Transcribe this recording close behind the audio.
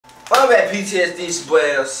I'm at PTSD, boy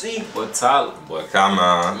LC. What Tyler? Boy, come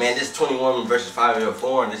on. Man, this 21 versus Fivio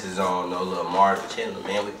 4, and this is on no little Marvin channel,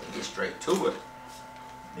 man. We can get straight to it.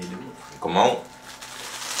 Come on.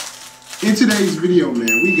 In today's video,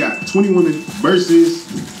 man, we got 21 versus.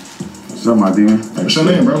 What's up, my demon? What's your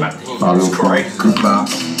name, bro? It's crazy.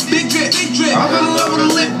 Big drip, I'm gonna love with a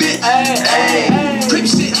lip bit. Hey, crip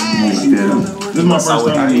shit. This is my first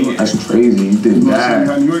time in New York. That's crazy. You did You know that.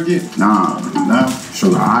 how New York get? Nah.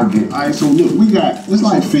 Sure, I get. Alright, so look, we got, it's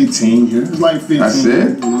like 15 here. It's like 15. That's it?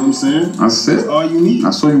 You know what I'm saying? That's That's it. all you need.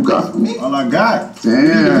 That's all you got for me. All I got.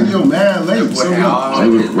 Damn. Yo, man, late. So They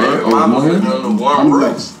was what? Oh, Mama more was here? on the warm 100 roof.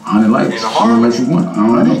 likes. 100 likes. How many likes you want? I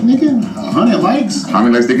don't 100, know. nigga. 100 likes. How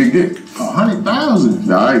many likes they could get?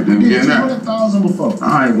 100,000. Alright, then we Yeah, getting that. 200,000 before.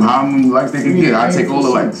 Alright, well, how many likes they can get? I take all the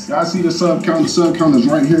likes. Y'all see the sub count? The sub count is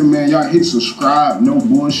right here, man. Y'all hit subscribe. No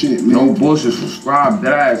bullshit, man. No bullshit. Subscribe.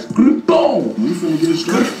 That ass. Boom. We finna get it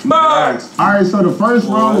straight. Relax. Alright, so the first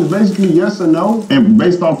round is basically yes or no, and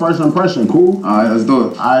based on first impression, cool? Alright, let's do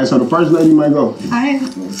it. Alright, so the first lady might go. Hi.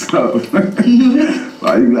 What's up?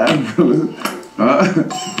 Why you laughing? Huh?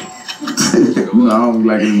 No, I don't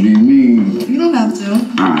like it to be mean. You don't have to.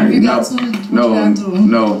 Alright, If you no. got to, what you No, gotta do?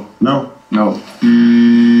 no, No. no.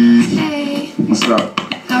 Hey, What's up?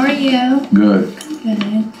 how are you? Good.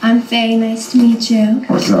 Good. I'm Faye. Nice to meet you.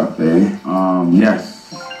 What's up, babe? Yes.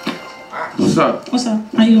 What's up? What's up?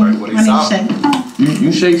 How you doing? What My name's Shay.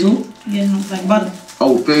 You Shay too? Yeah, like butter.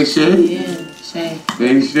 Oh, Faye Shay? Yeah, Shay.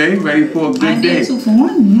 Faye Shay, ready for a I good day. did 2 for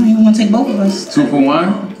 1. You don't even want to take both of us. 2 for 1?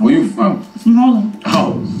 Where you from? From Harlem.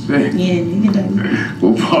 Oh, shit. Yeah, you get that.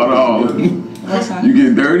 What part of? What's up? You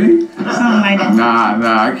get dirty? Something like that.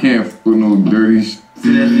 Nah, I can't put no dirty shit.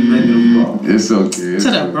 It's okay. To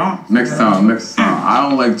the Bronx. Next time. I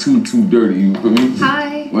don't like too dirty, you feel me?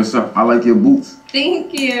 Hi. What's up? I like your boots.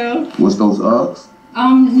 Thank you. What's those Uggs?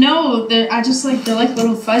 No, they're like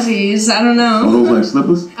little fuzzies. I don't Are know. those like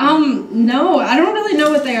slippers? No, I don't really know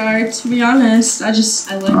what they are, to be honest. I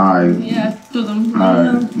like, Alright. yeah, for them. I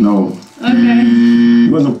don't Alright. No. know. Okay.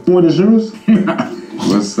 What's the point of shoes?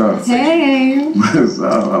 What's up? Hey. What's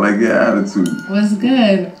up? I like your attitude. What's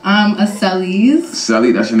good? I'm a Sellies.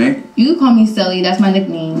 Sally, that's your name? You can call me Selly. That's my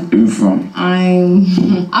nickname. Where you from? I'm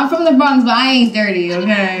from the Bronx, but I ain't dirty,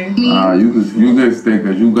 okay? You good stay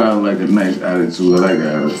because you got like a nice attitude. I like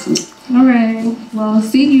your attitude. Alright. Well,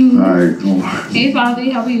 see you. Alright, come on. Hey,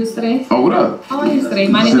 Favi. How are you today? Oh, what up? How are you today?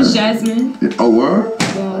 My name is Jasmine. Oh, word?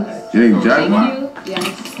 Yes. Your name Jasmine? Thank you.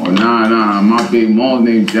 Yes. Oh, nah. My big mom's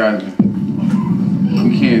name Jasmine. You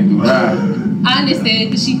can't do that. I understand,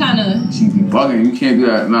 because she kind of... She be bugging. You can't do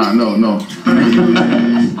that. Nah, no.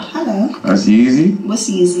 Hello. That's easy? What's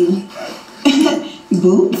easy?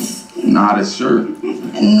 Boots? Nah, that's shirt.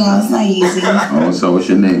 No, it's not easy. Oh, so what's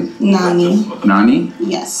your name? Nani. Nani?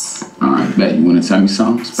 Yes. Alright, bet. You want to tell me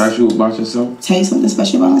something special about yourself? Tell you something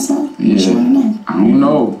special about myself? Yeah. What you want to know? I don't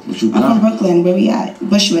know. What you I'm from got? Brooklyn. Where we at?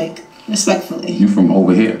 Bushwick. Respectfully. You from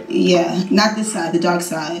over here? Yeah. Not this side, the dark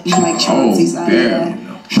side. Like Chauncey side. Damn. Yeah.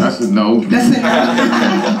 That's a no. That's it.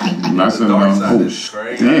 That's a no. Dark side Oh, is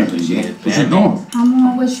crazy. damn. What you doing? I'm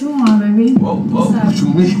on what you on, baby. Whoa. What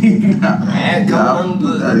you mean? Man, come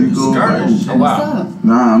on There you the go. skirmish. Oh, wow.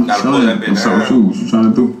 Nah, I'm Gotta pull chilling. that bit What's up with down. you? What you trying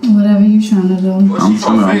to do? Whatever you trying to do. What's she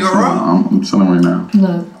from, Figaro? I'm chilling right now.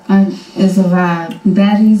 Look, it's a vibe.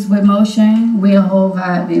 Baddies with motion, we a whole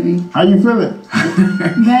vibe, baby. How you feeling?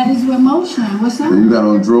 Baddies with motion, what's up? You got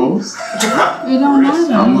on drawers? It don't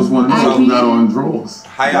matter. I almost want to know if you got on drawers.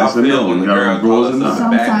 How y'all That's a feel no. when the You got girl on drawers calls or us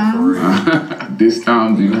not? back for real? This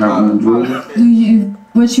time, do you have on drawers? Do you,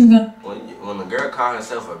 what you gonna? When the girl call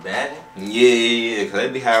herself a baddie, Yeah, because they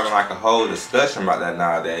be having like a whole discussion about that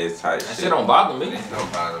nowadays type that shit. shit don't bother me. It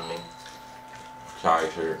don't bother me.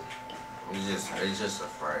 Type shit. It's just a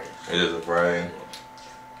phrase. It is a brain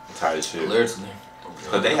type shit. Literally.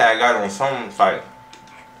 Because they had got on some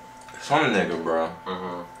nigga, bro.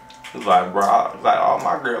 He was like, bro, all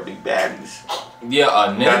my girls be baddies. Yeah, a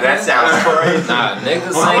nigga. Now that sounds crazy. Nah,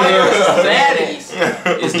 niggas saying baddies.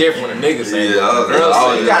 It's different when a nigga say Yeah, girls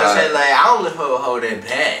oh, say you yeah. gotta say like I only fuck with hoes that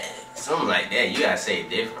bad. Something like that. You gotta say it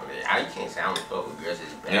differently. You can't say I only fuck with girls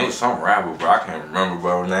that's bad. It was some rapper, bro. I can't remember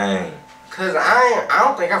bro name. Cause I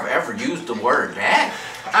don't think I've ever used the word bad.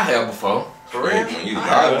 I have before. For real? When you I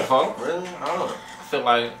got have it. before. Really? I don't. I feel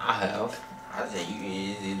like I have. I said you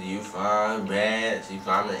either you fine, bad, she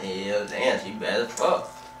fine the hell, damn, she bad as fuck.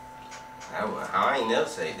 I ain't never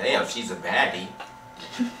say, damn, she's a baddie.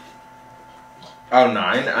 Oh no,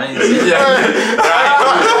 I ain't see that.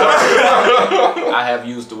 I have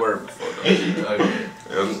used the word before though. Okay.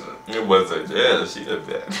 It wasn't. Yeah, she a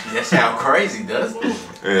bad. That sound crazy, doesn't it?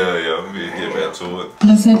 Yeah. We get back to it.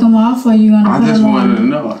 Let's take them off, or you gonna I put just them wanted to on?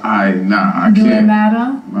 know. I Do it can't.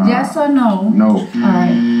 matter? Nah. Yes or no? No.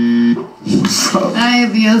 Alright. What's up? Ay,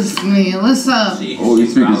 Dios mío, what's up? Oh, you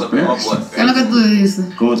speaking Spanish? ¿Qué es lo que tú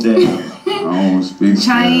dices? ¿Cómo te? I don't speak Spanish.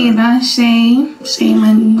 China, Shane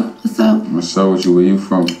money. What's up? What's up with you? Where you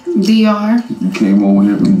from? DR. You came over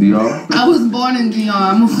here from DR? I was born in DR.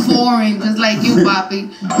 I'm a foreign, just like you,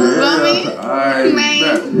 Papi. Feel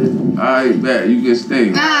me? I bet. You can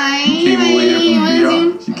stay. Ay, She came over here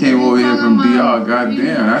from DR. She came over here from DR.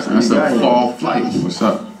 Goddamn, that's a fall flight. What's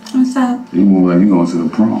up? What's up? You going to the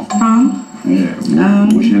prom? Prom? Yeah.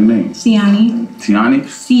 What's your name? Siani. Tiani?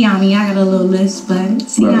 Siani. I got a little list, but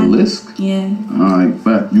Siani. You got a list? Yeah. Alright,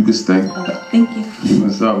 bet. You can stay. Thank you.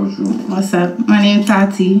 What's up with you? What's up? My name's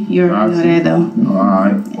Tati. You already know that though.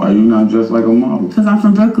 Alright. Why you not dressed like a model? Because I'm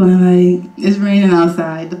from Brooklyn. Like, it's raining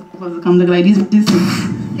outside. The supposed to come look like this.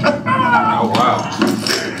 Oh, wow.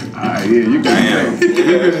 Alright, yeah, you can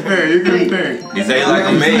stay. You can stay. He say like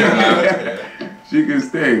a man. She can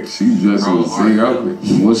stay. She dressed in a sick outfit.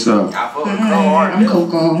 What's up? I'm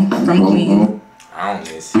Coco from Queens. I don't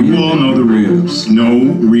even see You all know the rules. No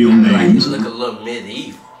real Like, names. you look a little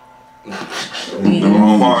medieval. the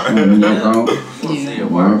wrong part. Yeah.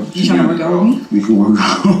 You trying to work out with me? We can work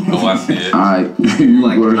out. Oh, I see it. Alright, you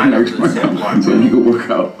Like, work I out. know the temp So you can work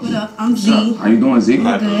out. What up? I'm Z. How you doing, Z? Good,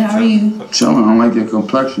 how are you? Chillin'. I like your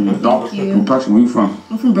complexion. Your dark you. complexion. Where you from?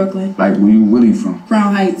 I'm from Brooklyn. Like, where you really from?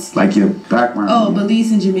 Crown Heights. Like your background. Oh,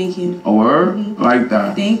 Belize and Jamaican. Oh, word? Like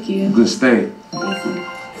that. Thank you. Good stay.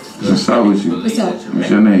 What's up with you? What's up? What's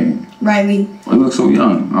your name? Riley. Why you look so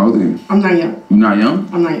young? How old are you? I'm not young. You not young?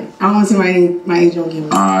 I'm not young. I don't want to say my age don't give me.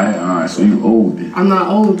 Alright. So you old then. I'm not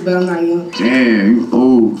old, but I'm not young. Damn, you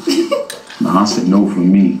old. Nah, I said no for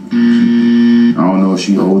me. I don't know if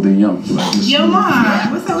she old or young. Yo, Ma,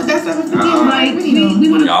 what's up with that 715? Like, we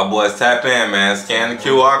want to. Y'all boys tap in, man. Scan the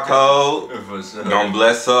QR code. For sure. Gonna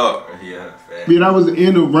bless up. Yeah, fat. Yeah, that was the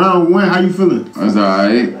end of round one. How you feeling? That's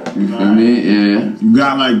alright. You feel me? Yeah. You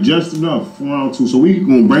got like just enough for round two. So we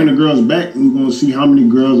gonna bring the girls back and we gonna see how many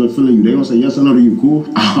girls are feeling you. They gonna say yes or no to you. Cool?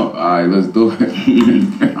 Alright, let's do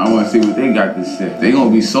it. I wanna see what they got to say. They gonna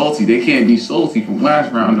be salty. They can't be salty from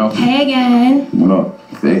last round though. Hey again. What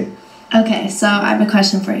up? They? Okay, so I have a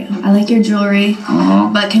question for you. I like your jewelry,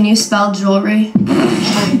 but can you spell jewelry?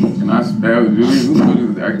 Can I spell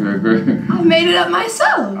jewelry? I made it up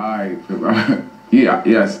myself. Alright. Yeah,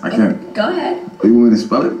 yes, I can. Go ahead. You want me to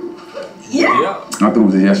spell it? Yeah. I thought it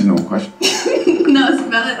was a yes or no question. No,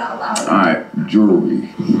 spell it out loud. Alright, jewelry.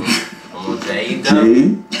 J.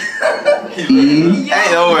 E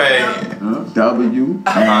Hey, no way. W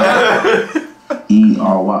E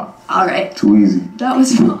R Y. All right. Too easy. That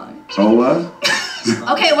was wrong. Oh what?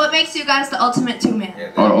 Okay, what makes you guys the ultimate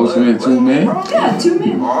two-man? Oh, the ultimate two man? Yeah,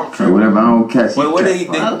 two-man. Okay, whatever. I don't catch. Wait, what did he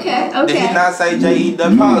do? Okay, Did he okay. not say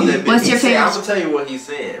J-E-W? What's your favorite? I'm gonna tell you what he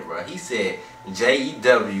said, bro. He said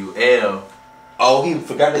J-E-W-L. Oh, he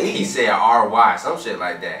forgot the E. He said R-Y, some shit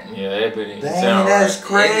like that. Yeah, that didn't even Dang, sound that's right.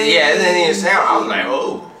 crazy. Yeah, it didn't even sound. I was like,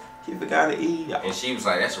 oh. He forgot the E. And she was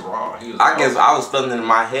like, that's wrong. He was I guess I was spelling it in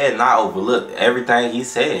my head and I overlooked everything he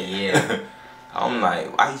said. Yeah. I'm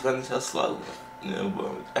like, why he spelling so slow? You know,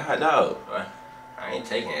 but I know. I ain't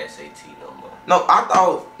taking SAT no more. No, I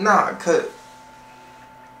thought, nah, cause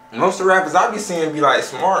most of the rappers I be seeing be like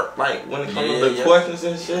smart, like when it comes to the questions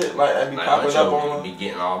and shit, like they be Like, popping up Ocho on be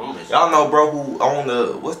getting all them. Y'all know, bro, who own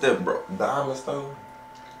the, what's that, bro? Diamond store?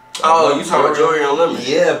 Oh, you talking about Jewelry Unlimited?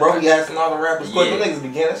 Yeah, bro, he asking all the rappers questions. Yeah. Them niggas be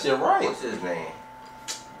getting that shit right. What's his name?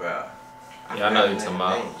 Bro. Yeah, I know you're talking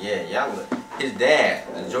about. Yeah, y'all look. His dad,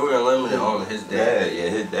 the Jewelry Unlimited on his dad. Yeah,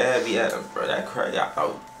 his dad be at him, bro. That crazy. I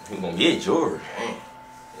thought he was gonna get jewelry. Damn.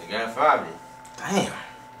 They got 5 in. Damn.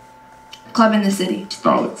 Club in the city.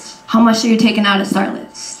 Starlets. How much are you taking out of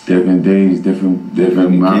Starlets? Different days, different you know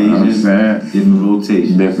what I'm saying? Different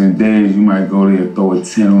rotations. Different days, you might go there, throw a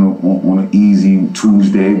 10 on an easy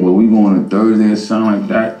Tuesday, but we go on a Thursday or something like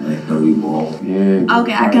that. Like 30 ball. Yeah.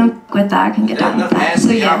 Okay, I can with that. I can get down with that.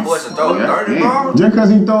 So y'all boys to throw yes. 30 balls? Just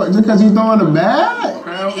cause he throwing the bag?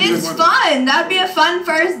 It's fun. That'd be a fun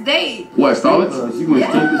first date. What, Starlets? You gonna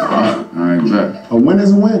take this? Alright, bet. A win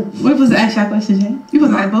is a win. We're supposed to ask y'all questions, Jay. You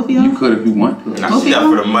supposed to ask both of y'all? You could if you want. Now she up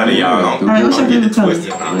for the money, y'all. Don't, Alright, what's your don't get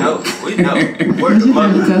favorite it color? twisted. We know. Where's What's the your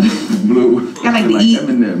money? favorite color? Blue. I like to eat.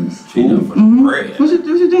 M&M's. She up for the bread. What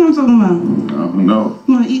you think I'm talking about? I don't know.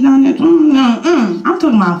 You wanna eat down there? I'm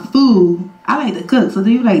talking about food. I like to cook, so do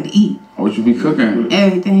you like to eat? What you be cooking?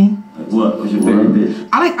 Everything. What's your favorite dish?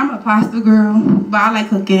 I'm a pasta girl, but I like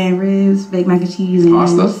cooking ribs, baked mac and cheese. And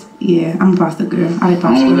Pasta? Yeah, I'm a pasta girl. I like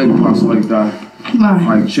pasta. I don't like pasta like that.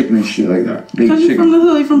 Why? Like chicken and shit like that. Baked Cause you chicken. from the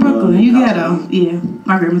hood, you from Brooklyn. You ghetto. Yeah,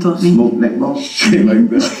 my grandma taught me. Smoked neck bone? Shit like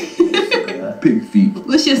that. Pig feet.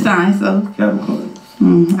 What's your sign, so? Capricorn.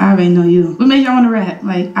 I already know you. What made y'all want to rap?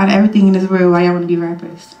 Like, out of everything in this world, why y'all want to be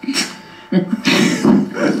rappers? I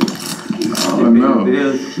don't know.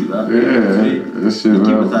 Yeah, that shit.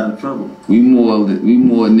 Keep us out of trouble. We more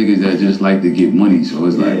niggas that just like to get money. So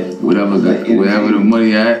it's like whatever the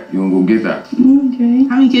money at, you gonna go get that. Okay.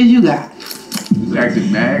 How many kids you got? It's actually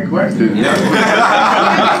mad question. Yeah,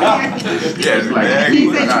 it's like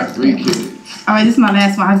I got 3 kids. All right, this is my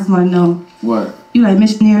last one. I just want to know. What? You like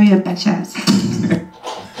missionary or back shots?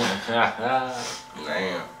 Damn.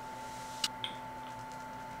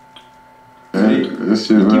 That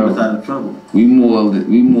shit, Keep us out of trouble. We more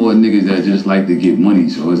niggas that just like to get money.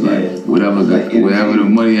 So it's like whatever the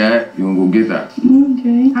money at, you gonna go get that.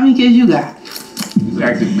 Okay. How many kids you got? It's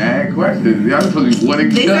actually mad question. Y'all supposed to be one They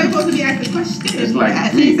kid. say supposed to be asking questions. It's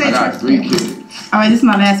like 3. I got 3 kids. All right, this is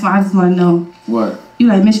my last one. I just want to know. What? You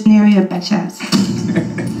like missionary or back shots?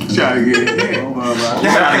 Try to get it. Missionary or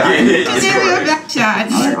back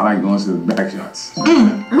shots? I like going to the back shots.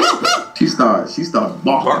 She started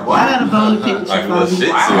barking. I got a bold picture for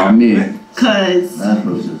you. I mean, Cause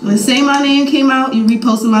when Say My Name came out, you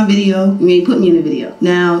reposted my video. You ain't put me in the video.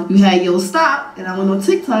 Now you had Yo Stop, and I went on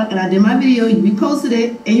TikTok and I did my video. You reposted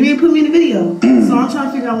it, and you ain't put me in the video. So I'm trying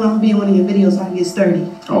to figure out when I'm gonna be in one of your videos so I can get sturdy.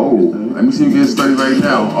 oh, let me see you get sturdy right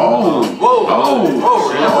now.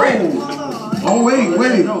 Oh, wait,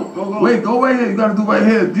 go right here. You gotta do right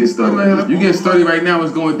here. Get sturdy right here. You get sturdy right now.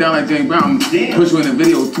 It's going down like James Brown. Put you in the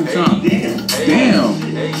video 2 times. Damn.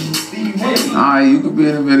 Alright, you could be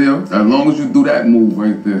in the video as long as you do that move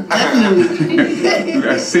right there. Do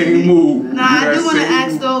that same move. Nah, I do want to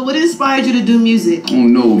ask though, what inspired you to do music? I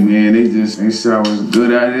don't know, man. They said I was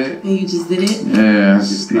good at it. And you just did it? Yeah,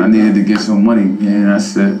 I needed to get some money, man. I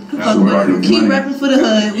said, keep repping for the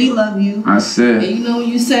hood. We love you. I said. And you know when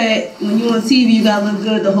you said when you on TV you gotta look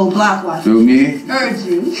good, the whole block watch. Feel me? Heard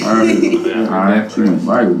you. Alright, I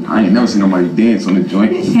ain't never seen nobody dance on the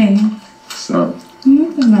joint. Hey. So.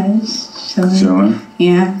 Nothing much. Chilling.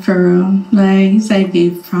 Yeah, for real. Like, you said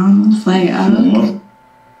gave promise. Like,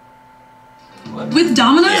 With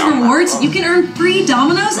Domino's rewards, you can earn free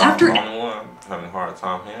Domino's after. I'm having a hard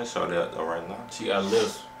time here. Show that though right now. She got a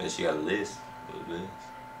list. And she got a list.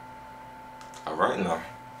 All right now.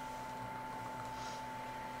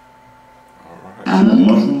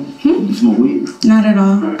 You smoke weed? Not at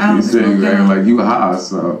all. I don't You said smoke you at acting all. like you high,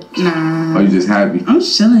 so. Nah. Or you just happy? I'm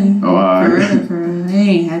chilling. Oh, alright. For real. I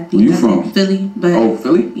ain't happy. Where you from? Philly, but. Oh,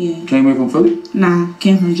 Philly? Yeah. Came in from Philly? Nah,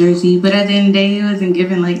 came from Jersey. But at the end of the day, it wasn't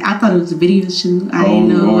given, like, I thought it was a video shoot. I didn't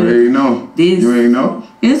know. Oh, there you know. This. You ain't know?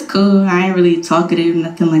 It's cool. I ain't really talkative,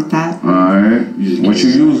 nothing like that. Alright. What you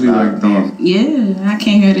usually like doing? Yeah, I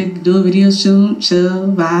came here to do a video shoot, chill,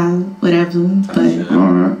 vibe, whatever. But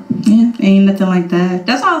Alright. yeah, ain't nothing like that.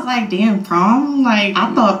 That's why I was like, damn, prom? Like,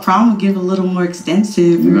 I thought prom would give a little more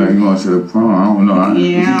extensive. You going to the prom? I don't know.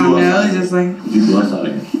 Yeah, I don't know. It's just like, You do outside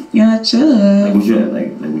again? yeah, chill. Like what you at?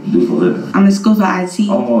 Like what you do for a living? I'm in school for IT.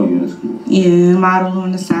 Oh, you in school? Yeah, model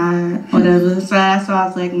on the side, whatever. So that's why I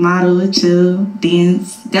was like, model, chill,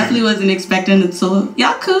 dance. Definitely wasn't expecting the tour.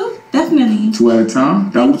 Y'all cool, definitely. 2 at a time?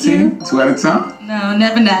 Double team? 2 at a time? No,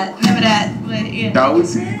 never that. But yeah. Double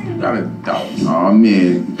team? You got a double. Oh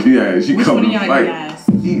man. Yeah, she Which coming one to of y'all fight.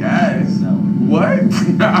 He asked. What?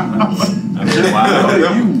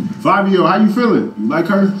 Fivio, how you feeling? You like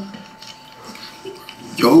her?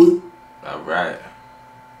 Yo. Alright.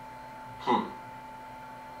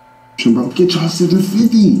 Bro, get y'all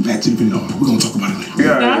 750. Back to the video. We're gonna talk about it later.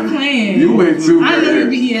 Yeah, Stop playing. You went too I know bad. you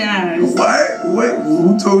beat your ass. What?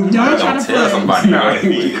 Who told you? Don't try to Tell somebody you want to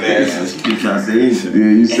beat She keep trying to say anything. Yeah,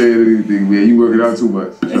 you say anything, man. You work it out too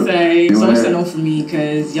much. It's a so it's a no for me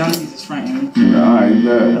because y'all niggas is fronting. Alright,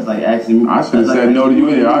 man. That's like asking me. I should have said no to you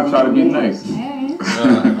in there. I'll try to be nice. Okay.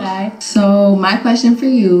 So my question for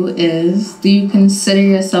you is, do you consider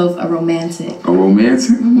yourself a romantic? A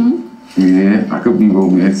romantic? Mm-hmm. Yeah, I could be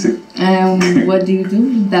romantic. And what do you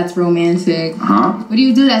do that's romantic? Huh? What do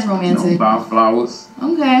you do that's romantic? Buy flowers.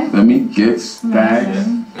 Okay. Let me gifts, bags,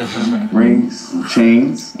 rings,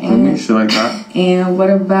 chains. Let me shit like that. And what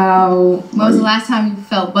about, when was the last time you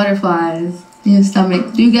felt butterflies in your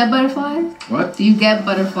stomach? Do you get butterflies? What? Do you get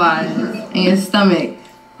butterflies in your stomach?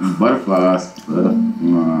 Butterflies.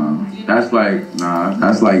 That's like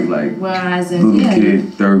Whereas in little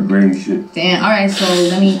kid, 3rd grade shit. Damn. All right. So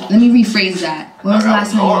let me rephrase that. When was the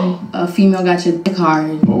last time a female got your dick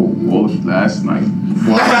hard? Oh, well, last night.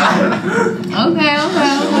 Okay. All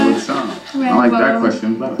the time. I like that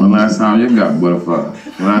question. When last time you got butterflies?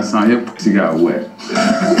 When last time your pussy got wet?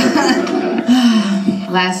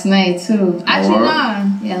 Last night too. Actually, nah.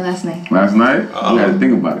 Yeah, last night. Last night? You gotta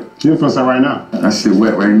think about it. You feel something right now? That shit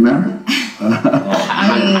wet right now. I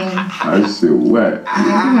mean, that shit wet.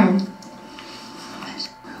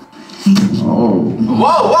 Oh.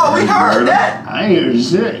 Whoa, we heard that. I ain't hear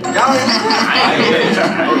shit. She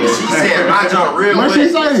said my junk real wet. What she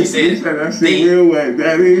say? She said that shit real wet,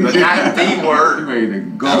 daddy. But not the word. She ready to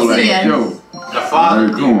go like Joe. The father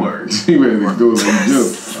the word. She ready to go like Joe.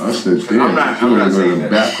 I said, damn. I'm not saying that.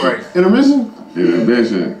 That's crazy. Intermission?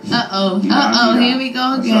 Intermission. Uh-oh, here we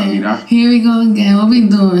go again. Here we go again. What we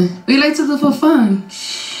doing? We like to do for fun.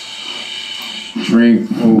 Drink,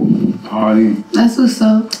 smoke, party. That's what's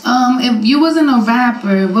up. If you wasn't a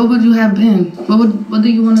rapper, what would you have been? What do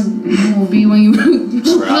you want to be when you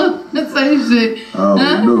That's same shit. Oh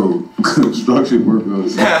no, construction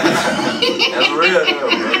workers. That's real though,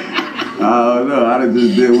 bro. I don't know. I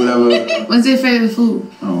just did whatever. What's your favorite food?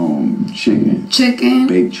 Chicken. Chicken?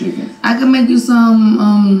 Baked chicken. I could make you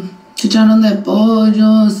some chicharrón de pollo,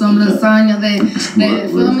 some lasagna,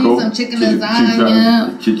 feel me? Some chicken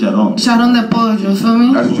lasagna. Chicharrón de pollo, feel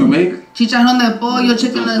me? That's what you make? Chicharrón de pollo,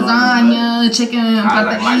 chicken lasagna, chicken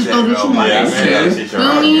pastelito,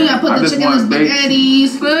 feel me? I put the chicken in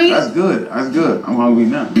spaghettis, feel me? That's good. That's good. I'm hungry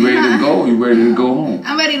now. You ready to go? You ready to go home?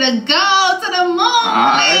 I'm ready to go to the moon.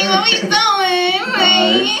 What we doing,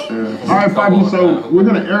 man? All right, Fivio, so we're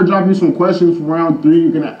going to airdrop you some questions for round 3.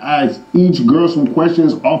 You're going to ask each girl some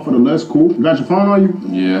questions off of the list. Cool. You got your phone on you?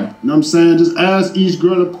 Yeah. You know what I'm saying? Just ask each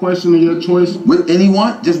girl a question of your choice. With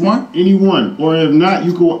anyone? Just one? Anyone. Or if not,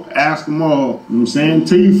 you could ask them all. You know what I'm saying?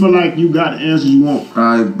 Till you feel like you got the answers you want.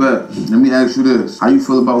 I bet. Let me ask you this. How you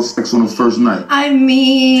feel about sex on the first night? I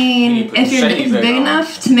mean, if your dick is big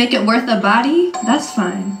enough to make it worth a body, that's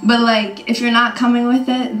fine. But like, if you're not coming with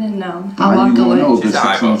it, then no. I'll walk away. Know if it's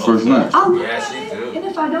sex on the first night? I'll look at it, and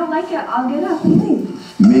if I don't like it, I'll get up and leave.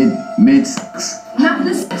 Mid sex. Not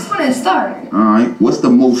this when it started. Alright. What's the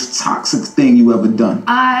most toxic thing you ever done?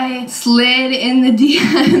 I slid in the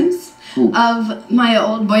DMs of my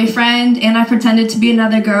old boyfriend, and I pretended to be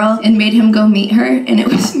another girl and made him go meet her, and it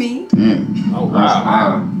was me. Damn. Oh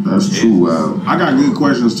wow. That's too wild. I got good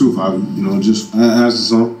questions too, Fivio. You know, just ask us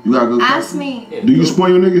some. You got good questions? Ask me. Do you spoil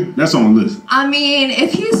your nigga? That's on the list. I mean,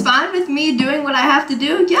 if he's fine with me doing what I have to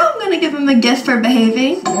do, yeah, I'm gonna give him a gift for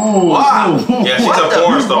behaving. Oh, wow. Yeah, she's a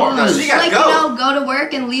porn star. No, she gotta like, go. go to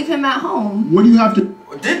work and leave him at home. What do you have to?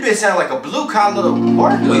 This bitch sound like a blue collar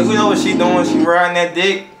worker. We know what she doing. She riding that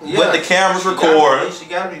dick. Let the cameras record. She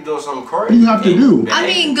gotta be doing something crazy. What do you have to do? I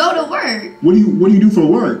mean, go to work. What do you do for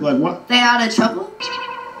work? Like what? Stay out of trouble.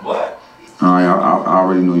 What? Alright, I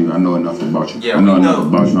already know you. I know enough about you. Yeah, I know enough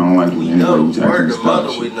about you. I don't like you anyway. You Word the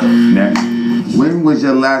mother we know. Next. When was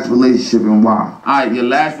your last relationship and why? Alright, your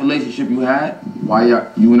last relationship you had? Why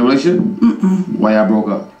you in a relationship? Why y'all broke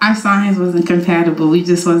up? Our signs wasn't compatible. We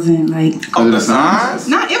just wasn't like. Oh, the signs?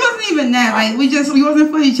 No, it wasn't even that. Like we wasn't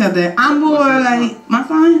for each other. I'm more like my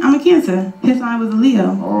sign. I'm a Cancer. His sign was a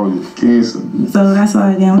Leo. Oh, you're Cancer. So that's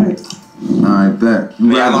why it didn't work. I bet.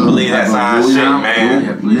 Man, I don't believe that sign shit,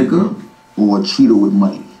 man. Nigga or a cheater with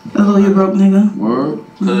money? A lawyer broke nigga. Word?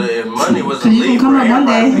 Cause if money was a Cause you can come up one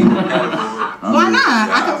day. Why Why not?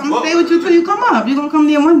 I'm gonna stay with you till you come up. You gonna come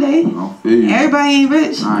there one day. Everybody ain't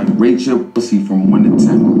rich. Alright, rate your pussy from 1 to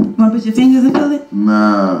 10. Wanna put your fingers and feel it?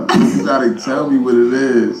 Nah, you gotta tell me what it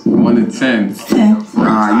is. 1 to 10. 10.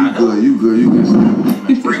 Nah, you good. You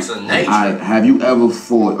can. Freaks of nature. Alright, have you ever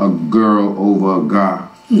fought a girl over a guy?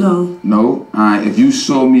 No. No? Alright, if you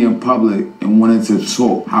saw me in public and wanted to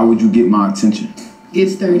talk, how would you get my attention? Get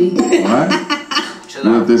sturdy. What?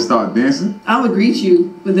 What if they start dancing? I would greet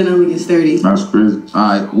you, but then I'm gonna get sturdy. That's crazy.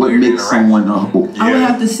 Alright, what makes someone a hoe? I would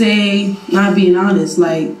have to say, not being honest,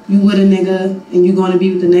 like, you with a nigga and you gonna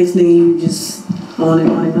be with the next nigga, you just on and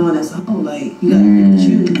on and on. That's a hoe. Like, you gotta pick the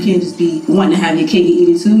shoe. You can't just be wanting to have your cake and eat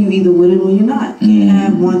it too. You either with it or you're not. You can't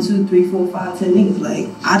have 1, 2, 3, 4, 5, 10 niggas. Like,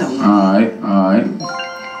 I don't know. Alright.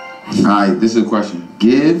 Alright, this is a question.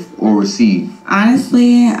 Give or receive?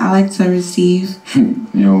 Honestly, I like to receive. You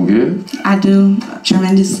don't give? I do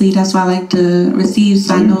tremendously. That's why I like to receive,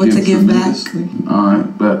 so I know what to give back.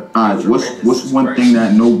 Alright, but alright, what's one thing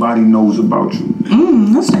that nobody knows about you?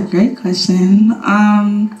 That's a great question.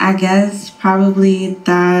 I guess probably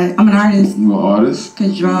that I'm an artist. You an artist?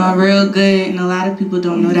 Could draw real good, and a lot of people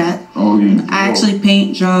don't know that. Oh, you I actually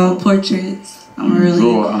paint, draw portraits. I'm really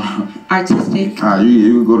artistic. Alright,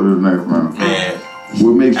 you go to the next round. Man.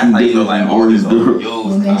 What makes you different like from all these girls?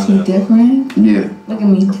 What makes me different? Yeah. Look at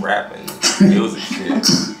me. Rapping, music shit.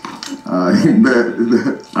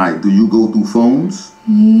 Alright, do you go through phones?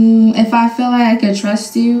 If I feel like I could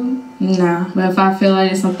trust you, nah. But if I feel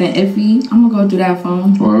like it's something iffy, I'm gonna go through that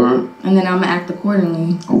phone. Word. And then I'm gonna act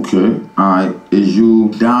accordingly. Okay. Alright, is you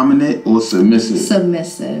dominant or submissive?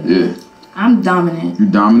 Submissive. Yeah. I'm dominant. You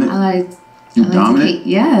dominant? I like. You I like dominant?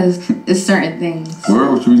 Yes. It's certain things.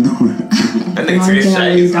 Word, what you be doing? That nigga took his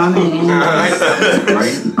shades.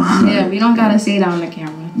 Yeah, we don't gotta say that on the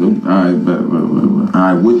camera. Alright, bet.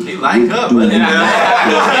 Alright, what? He like her, but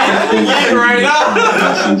right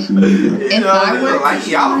now. Social media. If I were to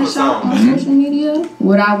shoot my shot on social media,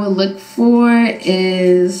 what I would look for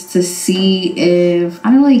is to see if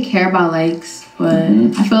I don't really care about likes, but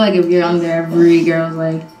I feel like if you're under every girl's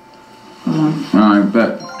like, come on. Alright,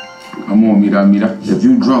 bet. Come on, mira. If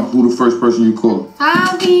you drunk, who the first person you call?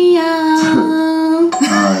 I'll be young.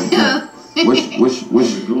 Alright, bet. Which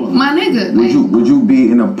My nigga. Would you be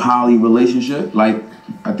in a poly relationship? Like,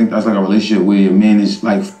 I think that's like a relationship where your man is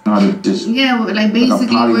like how to just like basically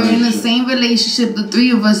poly we're in the relationship. same relationship. The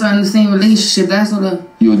three of us are in the same relationship. That's what the.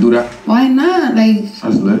 You would do that? Why not? Like.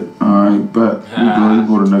 That's lit. Alright, bet. You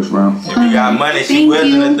go to the next round. If you got money, she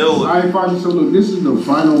willing to do it. Alright, Faji, so look, this is the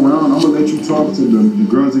final round. I'm gonna let you talk to the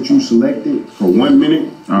girls that you selected for 1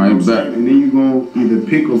 minute. Alright, bet. And then you're gonna either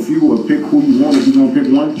pick a few or pick who you want. If you're gonna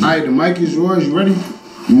pick one. Alright, the mic is yours. You ready?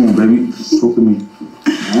 Come on, baby. Talk to me.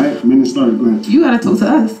 Alright, minute start. Go ahead. You gotta talk to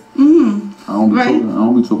us. I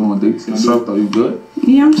don't be talking on dates. What's up, though? You good?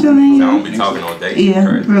 Yeah, I'm chilling. I don't be talking on dates. Yeah,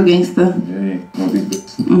 real gangster. Yeah. Don't be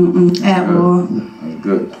good. At all. That's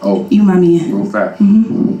good. Oh. You my man. Real fast.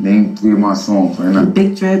 Name 3 of my songs right now.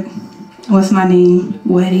 Big Drip. What's my name?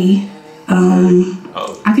 Weddy. I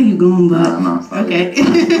can keep going, but Nah, okay.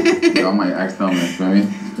 Yeah, I might ask them, you feel me?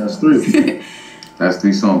 That's 3. That's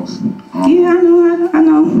 3 songs. Yeah, I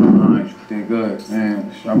know. Alright, you did good.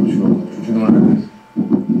 Man, shout out you. What you doing like this?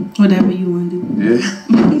 Whatever you want to do. Yeah.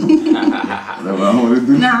 Whatever I want to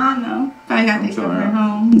do. Nah, I know. Probably got to take chilling, her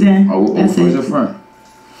home. Then that's who's it. your friend?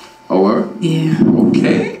 Oh, word? Yeah.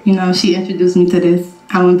 Okay. You know, she introduced me to this.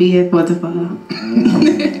 I wouldn't be here for it for her.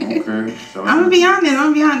 Okay. I'm gonna be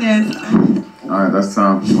honest. Alright, that's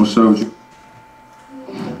time. What's up with you?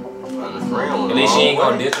 At least she ain't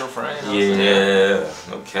gonna ditch her friend. Yeah,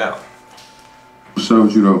 no cap. What's up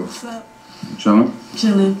with you though? What's up? Chilling?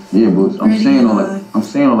 Chilling. Yeah, but I'm saying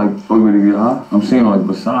fuck ready to get high. I'm saying like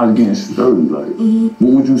besides getting sturdy, like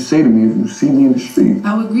what would you say to me if you see me in the street?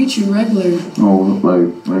 I would greet you regular. Oh,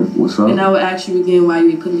 like what's up? And I would ask you again why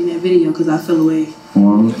you put me in that video because I fell away.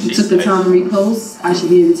 You took the time to repost. I should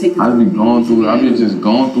be able to take the time. I've been just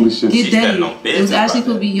going through the shit. Get that. It was actually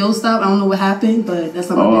supposed to be your stop. I don't know what happened, but that's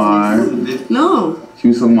not my business. Alright. No. She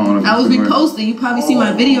was talking about I was reposted. You probably see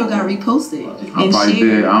my video got reposted. I probably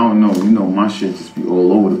did. I don't know. You know, my shit just be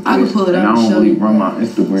all over the place. I can pull it up and I and don't show really you. run my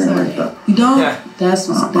Instagram like that. You don't? That's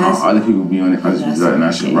what's Other people be on it. I just be letting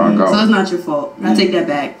that shit rock out. So it's not your fault. I take that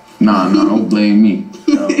back. Nah, don't blame me.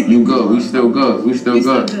 You good. We still good. We still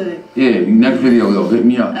good. Yeah, next video though, hit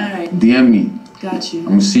me up. Alright. DM me. Got you. I'm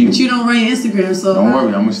gonna see you. But you don't run your Instagram, so. Don't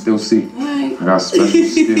worry, I'm gonna still see. Alright. I got special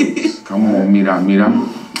skills. Come on, mira.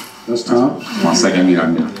 That's time. My second mira.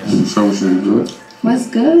 So what you good? What's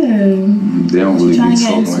good? They don't really Trying be to get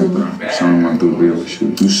talking into like that. Someone went through the video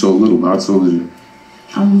shit. You so little, but I told you.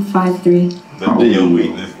 I'm 5'3". The video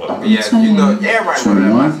weakness. Yeah, you know, everybody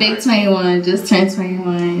 21? Big 21, just turned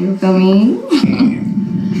 21. You feel me?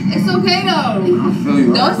 It's okay though. I feel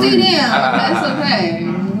you. Don't sit down. That's okay.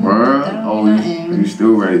 Word? Oh, you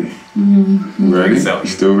still ready? You ready? You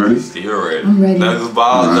still ready? Still ready. I'm ready. Knuckles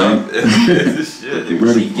balls up. Shit. You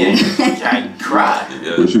ready? I cried.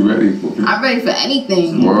 Yeah. What you ready for? I'm ready for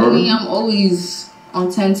anything. Word? I mean, I'm always on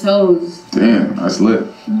 10 toes. Damn, that's lit.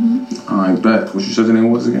 Alright, bet. What you said your name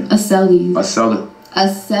was again? Aceli. Aceli.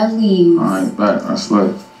 Aceli. Alright, bet. That's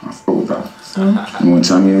lit. I fuck with that. So? You wanna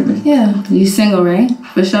tell me anything? Yeah. You single, right?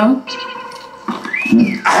 For sure?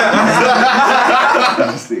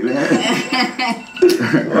 See that?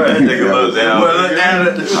 Take a look down.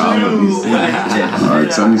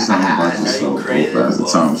 Alright, tell me something about yourself. Real fast. The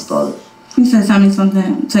time started. You to tell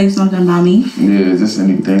you something about me. Yeah, just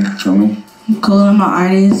anything. Tell me. I'm cool. I'm an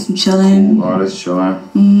artist. I'm chilling. Cool artist,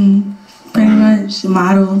 chilling. Pretty much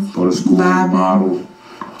model. Go to school, model,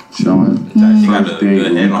 chilling. First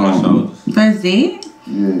date, head on my shoulders. First date?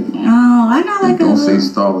 Yeah. Oh, I know like Don't say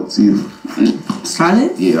starlets either.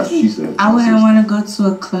 Starlets? Yeah, that's what she said. I wouldn't want to go to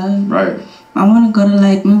a club. Right. I want to go to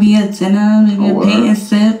like maybe a dinner, maybe a paint and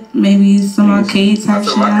sip, maybe some arcade type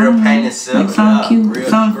shit. My girl paint and sip. Like something cute,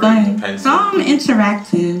 something fun, something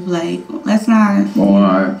interactive. Like let's not. Oh,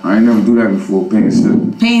 I ain't never do that before. Paint and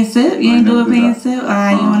sip. Paint and sip? You ain't do a paint and sip?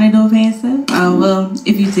 Alright, you want to do a paint and sip? Oh well,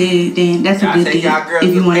 if you did, then that's a good date.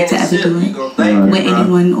 If you wanted to ever do it with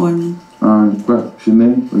anyone or me. What's your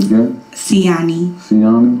name again? Siani.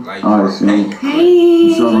 Siani? Alright, Siani. Hey.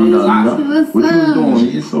 What's up? What you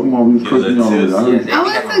doing? You talking about we cursing y'all with? I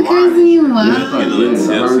wasn't cursing you out.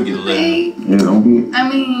 Yeah, don't be. I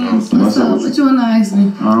mean, what's up? What you want to ask me?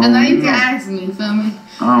 And now you can ask me, feel me?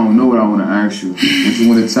 I don't know what I want to ask you. What you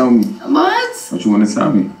want to tell me? What? What you want to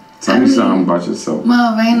tell me? Tell me something about yourself.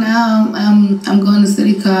 Well, right now, I'm going to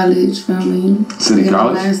City College, feel me? City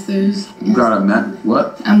College? Master's. You got a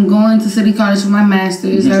what? I'm going to City College for my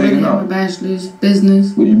master's. I already have a bachelor's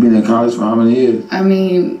business. Well, you been in college for how many years? I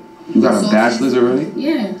mean... You got a bachelor's already?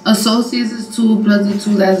 Yeah. Associates is 2 plus the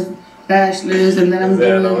 2, that's bachelor's, and then I'm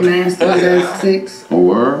doing a master's, that's 6. A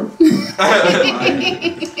word?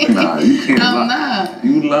 Nah, you can't I'm lie. not.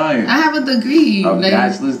 You lying. I have a degree. A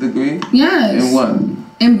bachelor's degree? Yes. In what?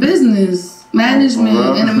 In business, management,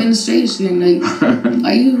 and administration. Like,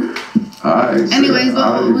 are you? Alright. Anyways,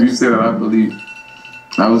 if you said that, I believe.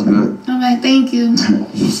 That was good. All right, thank you.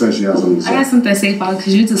 She said she has something to say. I got something to say about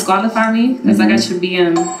because you disqualify me because I got your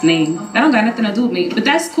BM name. That don't got nothing to do with me, but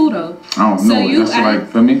that's cool though. I don't know. That's like,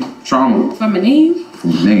 for me, trauma. From a name?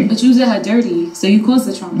 From a name. But you did her dirty, so you caused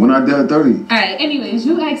the trauma. When I did her dirty. Alright, anyways,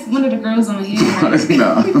 you asked one of the girls on here. Right?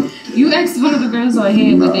 Nah. You asked one of the girls on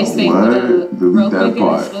here would they stay with a real quick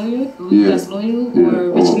that's loyal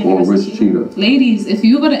or rich nigga that's cheater. Ladies, if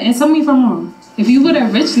you would have, and tell me if I'm wrong, if you with a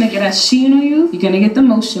rich nigga that's cheating on you, you're gonna get the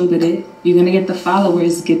motion with it. You're gonna get the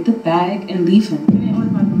followers, get the bag, and leave him.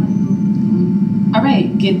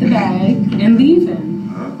 Alright, get the bag and leave him.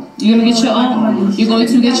 You're gonna get your own. You're going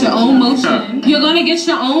to get your own motion. You're gonna get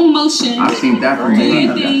your own motion. I seen that from do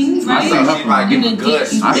your thing, right? I seen her from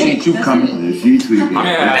I seen you coming. She tweaking.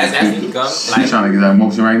 She's trying to get that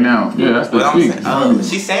motion right now. Yeah, that's the tweak.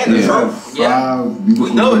 She's saying the truth. Yeah.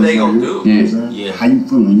 We know what they gonna do. Yeah. How you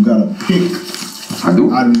feeling? You gotta pick. I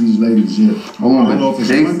do. Out of these ladies, yeah. Hold on, but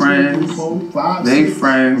they friends.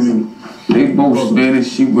 They both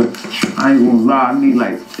Spanish. I ain't gonna lie. I need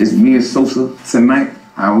like it's me and Sosa tonight.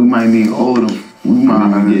 We might need all of them. We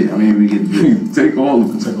might we get take all of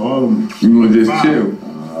them. Take all of them. You wanna just chill?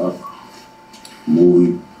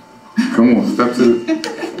 Movie. Come on, step to the.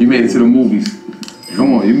 You made it to the movies.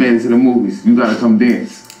 Come on, you made it to the movies. You gotta come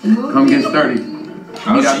dance. Come get sturdy. She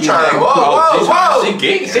trying to, whoa. She trying to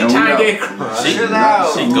get She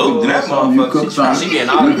go that motherfucker. She getting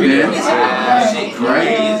all the videos. She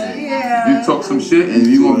crazy. You talk some shit and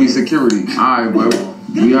you gonna be security. Alright, bro.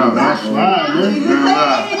 We out. That's right, man.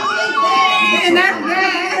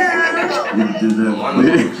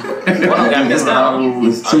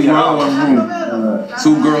 It's 2 girls, 1 room.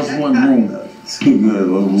 2 girls, 1 room. 2 girls,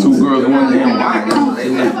 1 room.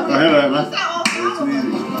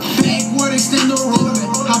 Backward extend the road.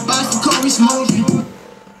 How fast the car is smoking.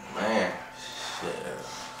 Man, shit.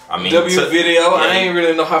 I mean, W video. I ain't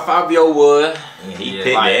really know how Fivio was. He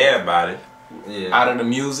picked everybody. Out of the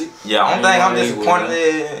music. Yeah, only thing I'm disappointed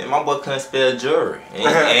is my boy couldn't spell jury.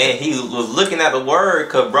 And he was looking at the word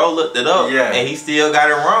because bro looked it up. And he still got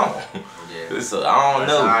it wrong. So I don't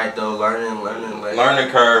know. Alright though,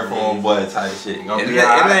 learning curve for my boy type shit. It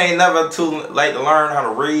ain't never too late to learn how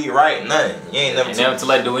to read, write, nothing. You ain't never too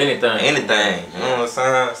late to do anything. Anything. You know what I'm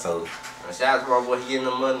saying? So shout out to my boy, he getting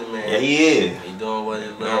the money, man. Yeah, he is. He doing what he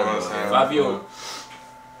doing. You know what I'm saying?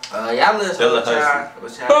 Y'all listen to what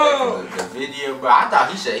y'all think of the video, bro. I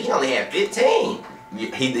thought he said he only had 15.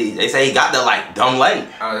 They say he got there like dumb late.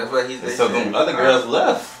 Oh, that's what he said. So them other girls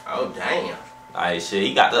left. Oh, damn. Like, shit,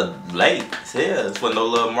 he got there late as hell. That's what no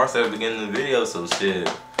love Marcel at the beginning of the video, so shit.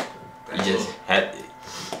 He just had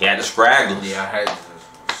the scraggles. Yeah, I had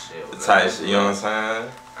shit. The type shit, you know what I'm saying?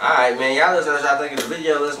 Alright, man, y'all listen to what y'all think of the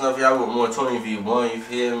video. Let us know if y'all want more 20 view one, you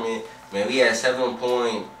feel me? Man, we had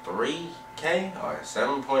 7.3K or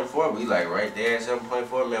 7.4. We like right there at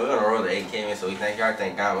 7.4. Man, we're on the road to 8K, man, so we thank y'all.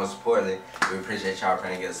 Thank God for supporting it. We appreciate y'all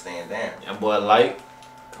trying to get us stand down. That boy like.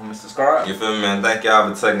 Comment, subscribe. You feel me, man? Thank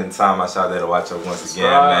y'all for taking the time out y'all there to watch us once again,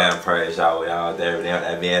 man. Praise y'all. We all there. Everything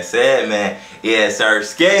that being said, man. Yeah, sir.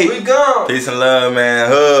 Skate. We gone. Peace and love, man.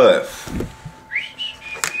 Hood.